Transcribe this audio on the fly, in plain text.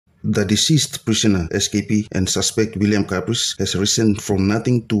The deceased prisoner, escapee, and suspect William Kapris has risen from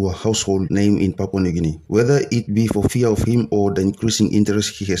nothing to a household name in Papua New Guinea. Whether it be for fear of him or the increasing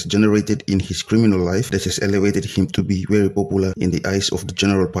interest he has generated in his criminal life that has elevated him to be very popular in the eyes of the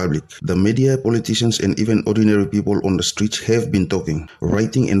general public. The media, politicians, and even ordinary people on the streets have been talking,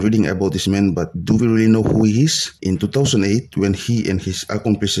 writing and reading about this man, but do we really know who he is? In 2008, when he and his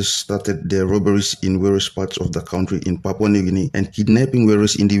accomplices started their robberies in various parts of the country in Papua New Guinea and kidnapping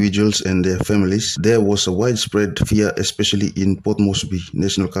various individuals and their families, there was a widespread fear, especially in Port Moresby,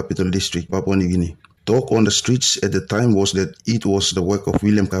 National Capital District, Papua New Guinea. Talk on the streets at the time was that it was the work of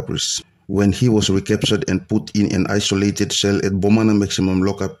William Kapris. When he was recaptured and put in an isolated cell at Bomana Maximum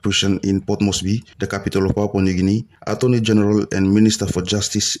Lockup Prison in Port Moresby, the capital of Papua New Guinea, Attorney General and Minister for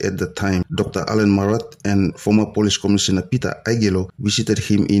Justice at the time, Dr. Alan Marat, and former Police Commissioner Peter Igelo visited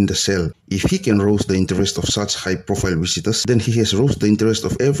him in the cell. If he can rouse the interest of such high-profile visitors, then he has roused the interest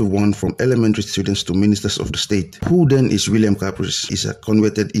of everyone from elementary students to ministers of the state. Who then is William Kapris? He is a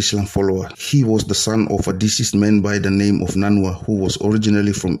converted Islam follower. He was the son of a deceased man by the name of Nanua, who was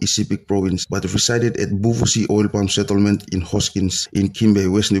originally from Islamic province but resided at Buvussi oil palm settlement in Hoskins in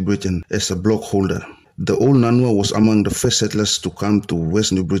Kimbe, West New Britain as a block holder. The old Nanua was among the first settlers to come to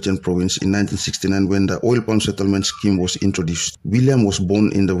West New Britain province in 1969 when the oil palm settlement scheme was introduced. William was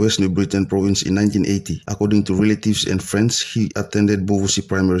born in the West New Britain province in 1980. According to relatives and friends, he attended Buvussi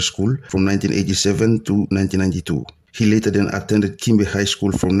Primary School from 1987 to 1992. He later then attended Kimbe High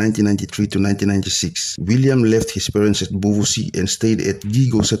School from 1993 to 1996. William left his parents at Buvussi and stayed at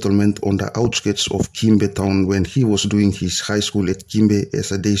Gigo settlement on the outskirts of Kimbe town when he was doing his high school at Kimbe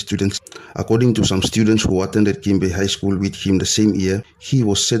as a day student. According to some students who attended Kimbe High School with him the same year, he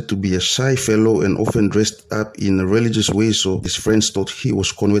was said to be a shy fellow and often dressed up in a religious way, so his friends thought he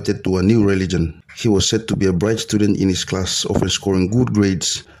was converted to a new religion. He was said to be a bright student in his class, often scoring good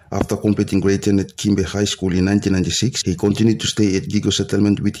grades. After completing grade 10 at Kimbe High School in 1996, he continued to stay at Gigo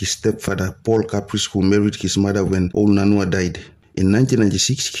settlement with his stepfather, Paul Kapris, who married his mother when old Nanua died. In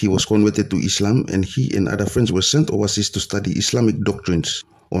 1996, he was converted to Islam and he and other friends were sent overseas to study Islamic doctrines.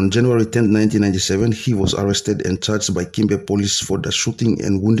 On January 10, 1997, he was arrested and charged by Kimbe Police for the shooting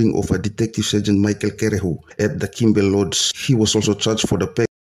and wounding of a Detective Sergeant Michael Kerehu at the Kimbe Lodge. He was also charged for the peg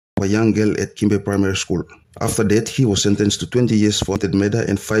of a young girl at Kimbe Primary School. After that, he was sentenced to 20 years for murder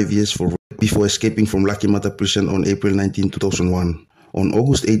and 5 years for rape before escaping from Lakiemata prison on April 19, 2001. On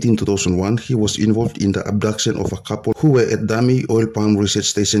August 18, 2001, he was involved in the abduction of a couple who were at Dami Oil Palm Research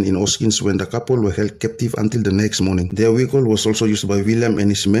Station in Hoskins when the couple were held captive until the next morning. Their vehicle was also used by William and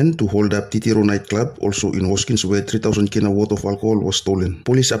his men to hold up Titiro nightclub, also in Hoskins, where 3,000 kina worth of alcohol was stolen.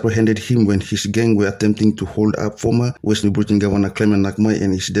 Police apprehended him when his gang were attempting to hold up former West New Britain Governor C.R.I.M.I.N.A.L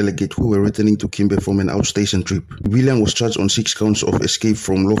and his delegate who were returning to Kimbe from an outstation trip. William was charged on 6 counts of escape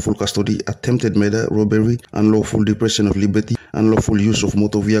from lawful custody, attempted murder, robbery, unlawful deprivation of liberty, unlawful use of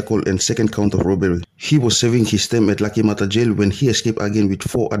motor vehicle, and 2nd count of robbery. He was serving his term at Lakiemata jail when he escaped again with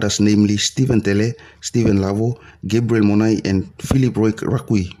 4 others, namely Stephen Tele, Stephen Lavo, Gabriel Monai, and Philip Roy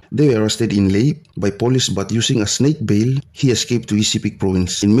Rakui. They were arrested in Ley by police, but using a snake bail, he escaped to Islamic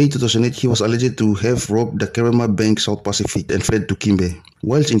province. In May 2008, he was alleged to have robbed the C.R.I.M.I.N.A.L Bank South Pacific and fled to Kimbe.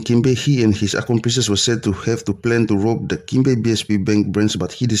 Whilst in Kimbe, he and his accomplices were said to have to plan to rob the Kimbe BSP Bank branch,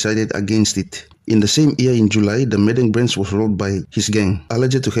 but he decided against it. In the same year, in July, the Medang branch was robbed by his gang,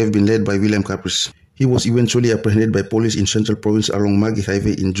 alleged to have been led by William Kapris. He was eventually apprehended by police in Central Province along Magi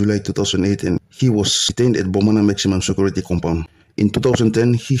Highway in July 2008 and he was detained at Bomana Maximum Security Compound. In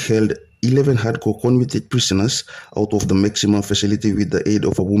 2010, he held 11 hardcore convicted prisoners out of the maximum facility with the aid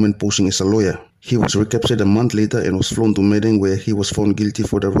of a woman posing as a lawyer. He was recaptured a month later and was flown to Medang, where he was found guilty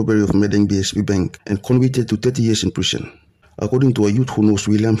for the robbery of Medang BSP Bank and convicted to 30 years in prison. According to a youth who knows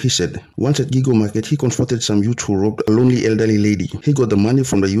William, he said, once at Gigo Market, he confronted some youths who robbed a lonely elderly lady. He got the money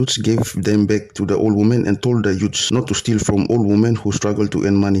from the youths, gave them back to the old woman and told the youths not to steal from old women who struggle to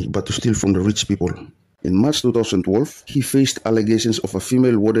earn money, but to steal from the rich people. In March 2012, he faced allegations of a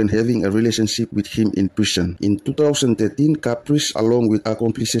female warden having a relationship with him in prison. In 2013, Kapris, along with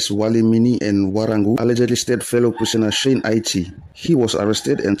accomplices Wale Mini and Warangu, allegedly stabbed fellow prisoner Shane Aichi. He was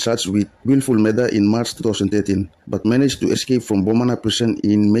arrested and charged with willful murder in March 2013, but managed to escape from Bomana prison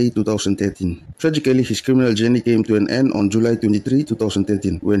in May 2013. Tragically, his criminal journey came to an end on July 23,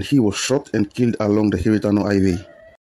 2013, when he was shot and killed along the Hiritano Highway.